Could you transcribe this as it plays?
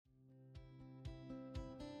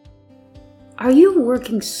Are you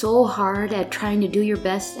working so hard at trying to do your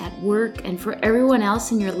best at work and for everyone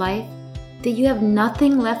else in your life that you have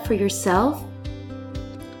nothing left for yourself?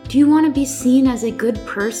 Do you want to be seen as a good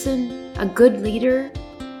person, a good leader,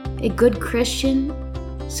 a good Christian?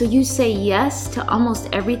 So you say yes to almost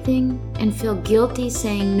everything and feel guilty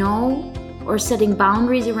saying no or setting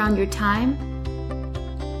boundaries around your time?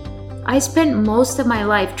 I spent most of my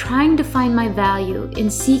life trying to find my value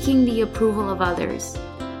in seeking the approval of others,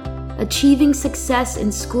 achieving success in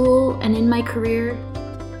school and in my career,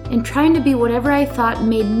 and trying to be whatever I thought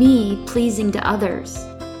made me pleasing to others.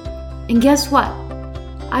 And guess what?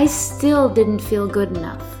 I still didn't feel good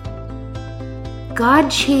enough. God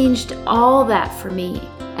changed all that for me,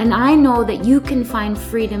 and I know that you can find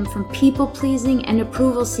freedom from people-pleasing and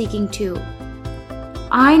approval-seeking too.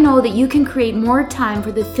 I know that you can create more time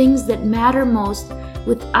for the things that matter most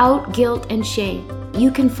without guilt and shame. You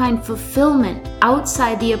can find fulfillment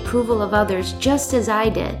outside the approval of others, just as I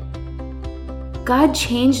did. God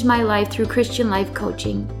changed my life through Christian life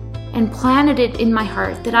coaching and planted it in my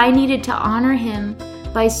heart that I needed to honor Him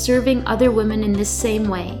by serving other women in this same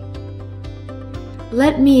way.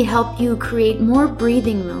 Let me help you create more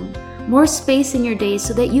breathing room, more space in your day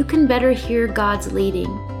so that you can better hear God's leading.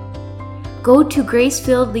 Go to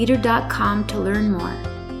gracefilledleader.com to learn more.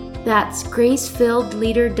 That's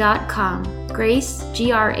gracefilledleader.com. Grace,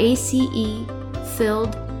 G-R-A-C-E,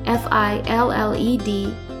 filled,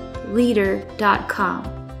 F-I-L-L-E-D, leader.com.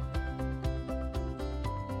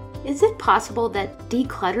 Is it possible that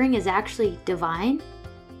decluttering is actually divine?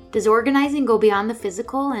 Does organizing go beyond the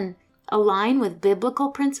physical and align with biblical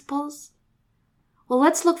principles? Well,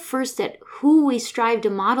 let's look first at who we strive to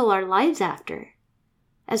model our lives after.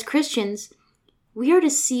 As Christians, we are to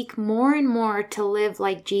seek more and more to live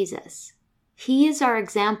like Jesus. He is our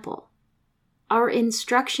example, our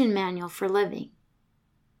instruction manual for living.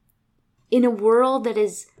 In a world that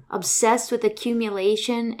is obsessed with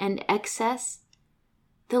accumulation and excess,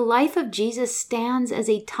 the life of Jesus stands as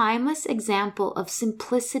a timeless example of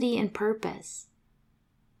simplicity and purpose.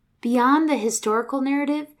 Beyond the historical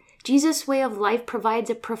narrative, Jesus' way of life provides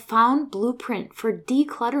a profound blueprint for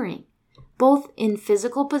decluttering, both in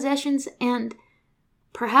physical possessions and,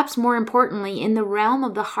 perhaps more importantly, in the realm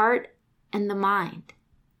of the heart and the mind.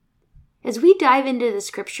 As we dive into the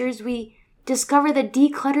scriptures, we discover that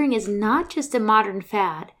decluttering is not just a modern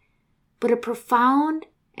fad, but a profound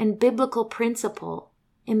and biblical principle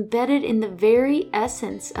embedded in the very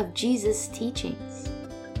essence of Jesus' teachings.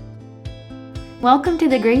 Welcome to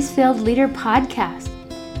the Grace-Filled Leader Podcast.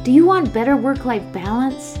 Do you want better work-life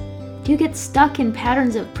balance? Do you get stuck in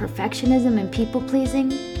patterns of perfectionism and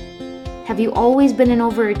people-pleasing? Have you always been an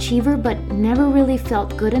overachiever but never really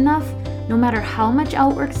felt good enough, no matter how much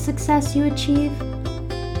outward success you achieve?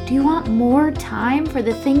 Do you want more time for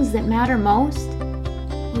the things that matter most?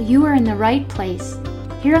 Well, you are in the right place.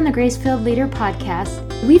 Here on the Grace-Filled Leader Podcast,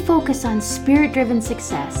 we focus on spirit-driven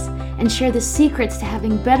success and share the secrets to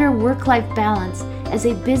having better work-life balance as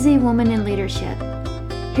a busy woman in leadership.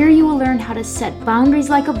 Here you will learn how to set boundaries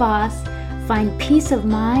like a boss, find peace of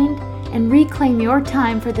mind, and reclaim your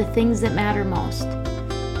time for the things that matter most.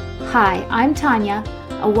 Hi, I'm Tanya,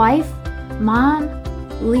 a wife, mom,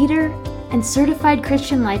 leader, and certified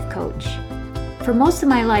Christian life coach. For most of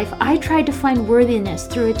my life, I tried to find worthiness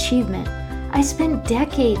through achievement. I spent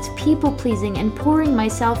decades people-pleasing and pouring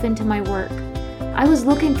myself into my work. I was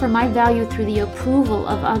looking for my value through the approval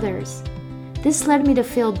of others. This led me to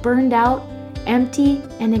feel burned out, empty,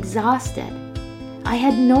 and exhausted. I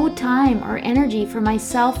had no time or energy for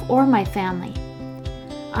myself or my family.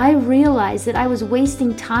 I realized that I was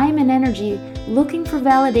wasting time and energy looking for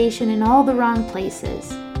validation in all the wrong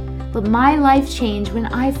places. But my life changed when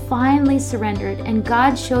I finally surrendered and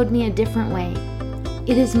God showed me a different way.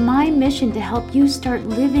 It is my mission to help you start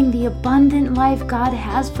living the abundant life God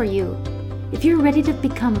has for you. If you're ready to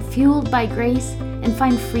become fueled by grace and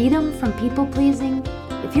find freedom from people-pleasing,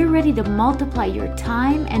 if you're ready to multiply your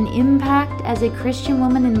time and impact as a Christian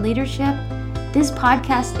woman in leadership, this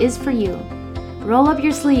podcast is for you. Roll up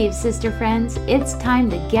your sleeves, sister friends. It's time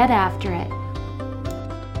to get after it.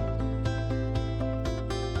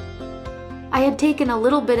 I had taken a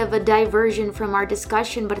little bit of a diversion from our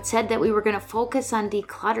discussion, but it said that we were going to focus on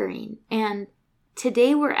decluttering. And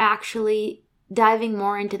today we're actually diving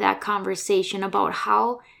more into that conversation about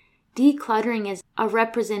how decluttering is a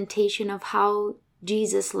representation of how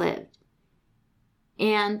Jesus lived.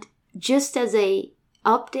 And just as a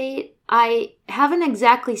update, I haven't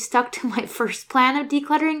exactly stuck to my first plan of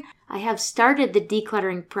decluttering. I have started the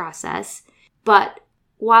decluttering process, but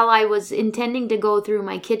while I was intending to go through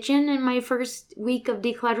my kitchen in my first week of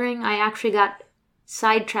decluttering, I actually got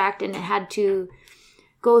sidetracked and had to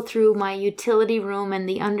go through my utility room and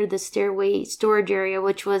the under the stairway storage area,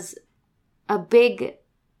 which was a big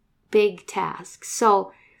task.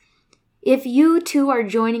 So if you too are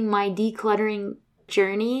joining my decluttering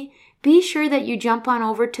journey, be sure that you jump on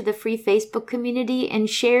over to the free Facebook community and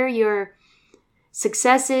share your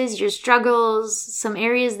successes, your struggles, some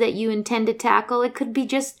areas that you intend to tackle. It could be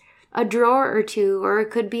just a drawer or two, or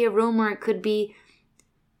it could be a room, or it could be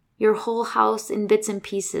your whole house in bits and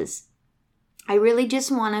pieces. I really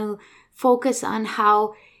just want to focus on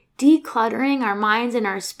how decluttering our minds and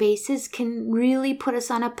our spaces can really put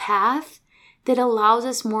us on a path that allows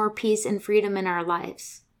us more peace and freedom in our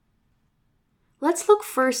lives. Let's look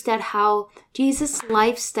first at how Jesus'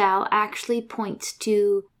 lifestyle actually points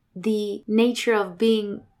to the nature of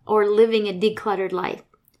being or living a decluttered life.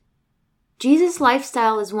 Jesus'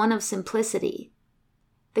 lifestyle is one of simplicity.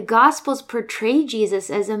 The Gospels portray Jesus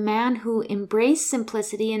as a man who embraced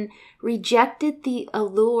simplicity and rejected the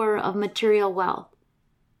allure of material wealth.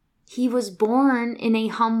 He was born in a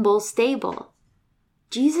humble stable.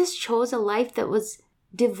 Jesus chose a life that was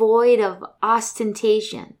devoid of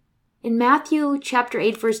ostentation. In Matthew chapter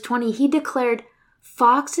 8, verse 20, he declared,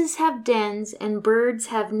 "Foxes have dens and birds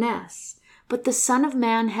have nests, but the Son of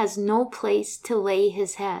Man has no place to lay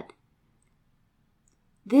his head."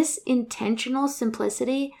 This intentional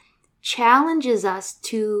simplicity challenges us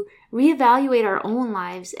to reevaluate our own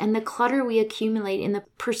lives and the clutter we accumulate in the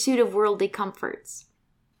pursuit of worldly comforts.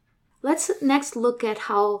 Let's next look at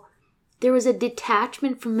how there was a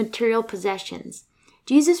detachment from material possessions.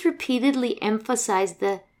 Jesus repeatedly emphasized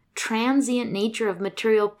the transient nature of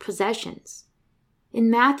material possessions.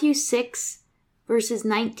 In Matthew 6, verses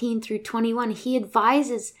 19 through 21, he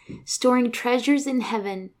advises storing treasures in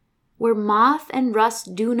heaven where moth and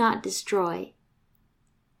rust do not destroy.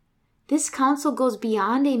 This counsel goes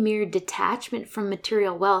beyond a mere detachment from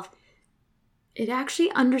material wealth. It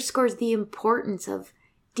actually underscores the importance of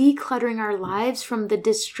decluttering our lives from the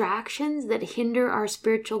distractions that hinder our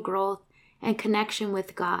spiritual growth and connection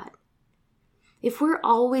with God. If we're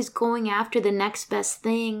always going after the next best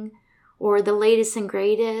thing, or the latest and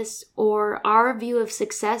greatest, or our view of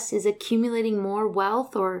success is accumulating more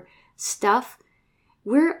wealth or stuff,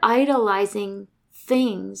 we're idolizing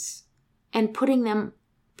things and putting them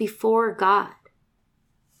before God.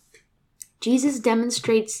 Jesus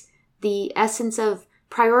demonstrates the essence of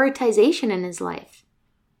prioritization in his life.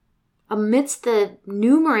 Amidst the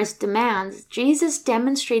numerous demands, Jesus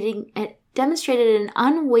demonstrated an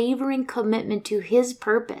unwavering commitment to his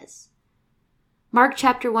purpose. Mark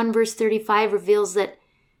chapter 1 verse 35 reveals that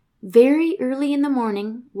very early in the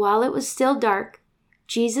morning, while it was still dark,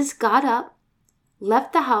 Jesus got up,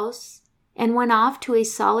 left the house, and went off to a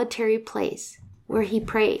solitary place where he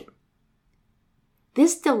prayed.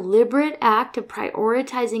 This deliberate act of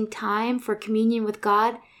prioritizing time for communion with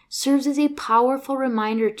God serves as a powerful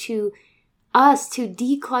reminder to us to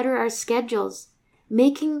declutter our schedules,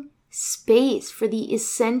 making space for the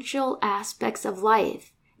essential aspects of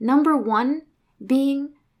life. Number one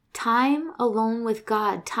being time alone with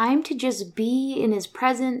God, time to just be in his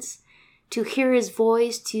presence, to hear his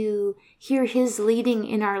voice, to hear his leading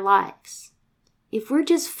in our lives. If we're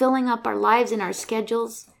just filling up our lives and our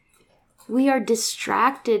schedules, we are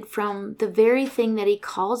distracted from the very thing that he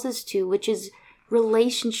calls us to, which is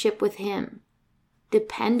relationship with him,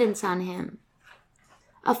 dependence on him.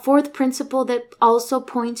 A fourth principle that also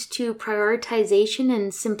points to prioritization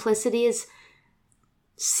and simplicity is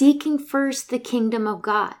seeking first the kingdom of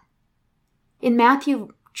God. In Matthew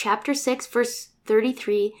chapter 6, verse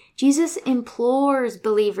 33, Jesus implores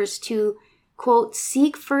believers to, quote,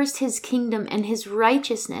 "seek first his kingdom and his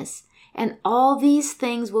righteousness, and all these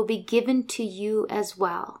things will be given to you as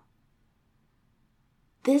well."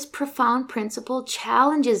 This profound principle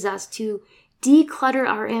challenges us to declutter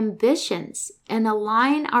our ambitions and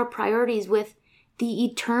align our priorities with the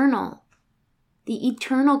eternal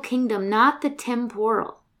kingdom, not the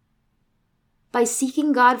temporal. By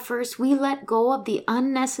seeking God first, we let go of the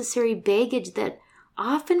unnecessary baggage that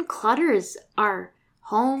often clutters our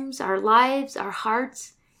homes, our lives, our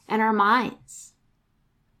hearts, and our minds.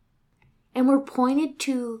 And we're pointed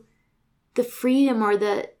to the freedom or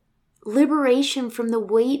the liberation from the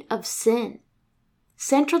weight of sin.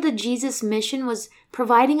 Central to Jesus' mission was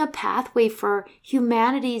providing a pathway for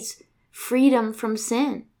humanity's freedom from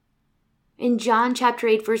sin. In John chapter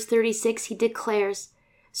 8, verse 36, he declares,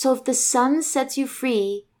 "So if the Son sets you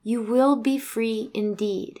free, you will be free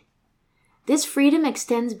indeed." This freedom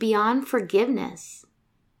extends beyond forgiveness.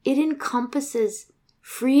 It encompasses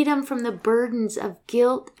freedom from the burdens of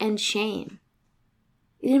guilt and shame.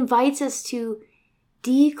 It invites us to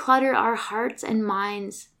declutter our hearts and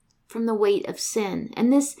minds from the weight of sin.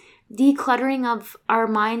 And this decluttering of our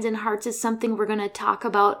minds and hearts is something we're going to talk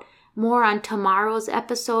about more on tomorrow's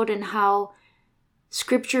episode, and how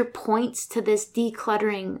Scripture points to this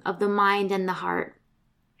decluttering of the mind and the heart.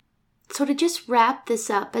 So to just wrap this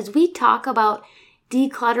up, as we talk about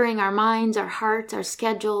decluttering our minds, our hearts, our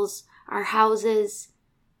schedules, our houses,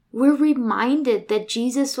 we're reminded that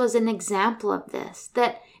Jesus was an example of this,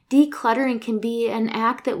 that decluttering can be an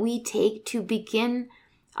act that we take to begin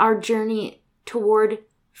our journey toward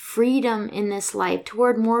freedom in this life,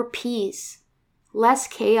 toward more peace, less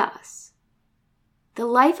chaos. The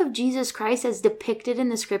life of Jesus Christ as depicted in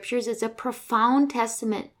the Scriptures is a profound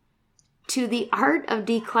testament to the art of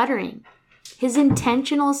decluttering. His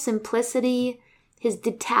intentional simplicity, his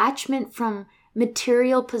detachment from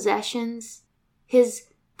material possessions, his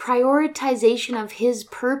prioritization of his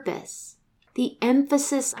purpose, the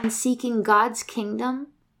emphasis on seeking God's kingdom,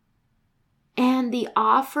 and the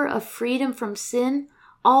offer of freedom from sin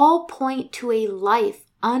all point to a life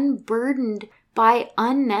unburdened by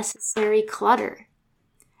unnecessary clutter.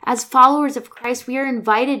 As followers of Christ, we are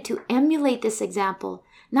invited to emulate this example,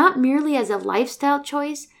 not merely as a lifestyle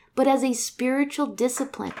choice, but as a spiritual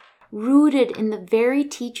discipline rooted in the very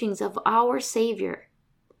teachings of our Savior.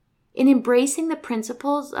 In embracing the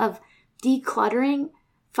principles of decluttering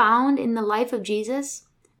found in the life of Jesus,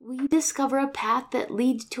 we discover a path that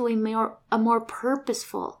leads to a more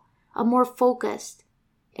purposeful, a more focused,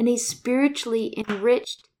 and a spiritually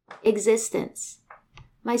enriched existence.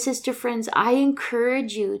 My sister friends, I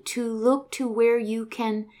encourage you to look to where you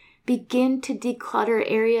can begin to declutter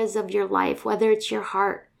areas of your life, whether it's your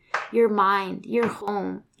heart, your mind, your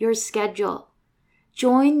home, your schedule.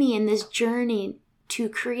 Join me in this journey to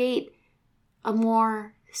create a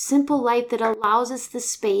more simple life that allows us the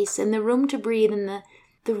space and the room to breathe and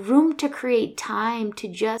the room to create time to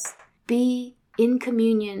just be in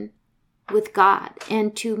communion with God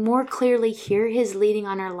and to more clearly hear His leading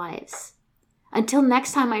on our lives. Until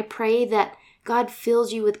next time, I pray that God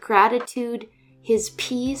fills you with gratitude, His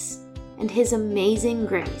peace, and His amazing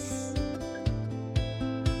grace.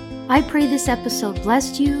 I pray this episode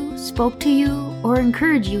blessed you, spoke to you, or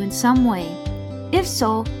encouraged you in some way. If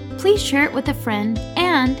so, please share it with a friend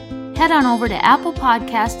and head on over to Apple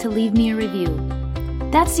Podcasts to leave me a review.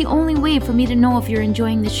 That's the only way for me to know if you're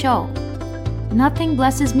enjoying the show. Nothing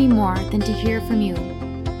blesses me more than to hear from you.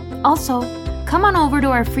 Also, come on over to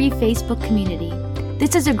our free Facebook community.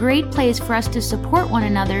 This is a great place for us to support one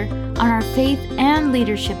another on our faith and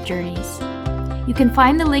leadership journeys. You can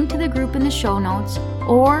find the link to the group in the show notes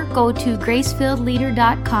or go to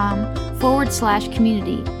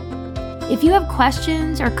gracefilledleader.com/community. If you have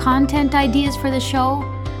questions or content ideas for the show,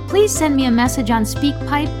 please send me a message on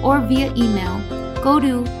SpeakPipe or via email. Go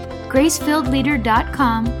to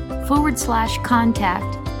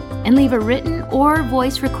gracefilledleader.com/contact and leave a written or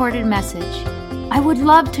voice recorded message. I would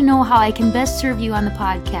love to know how I can best serve you on the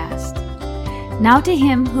podcast. Now to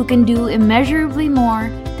Him who can do immeasurably more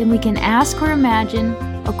than we can ask or imagine,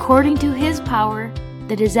 according to His power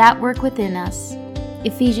that is at work within us.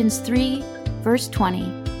 Ephesians 3, verse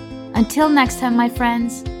 20. Until next time, my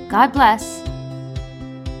friends, God bless.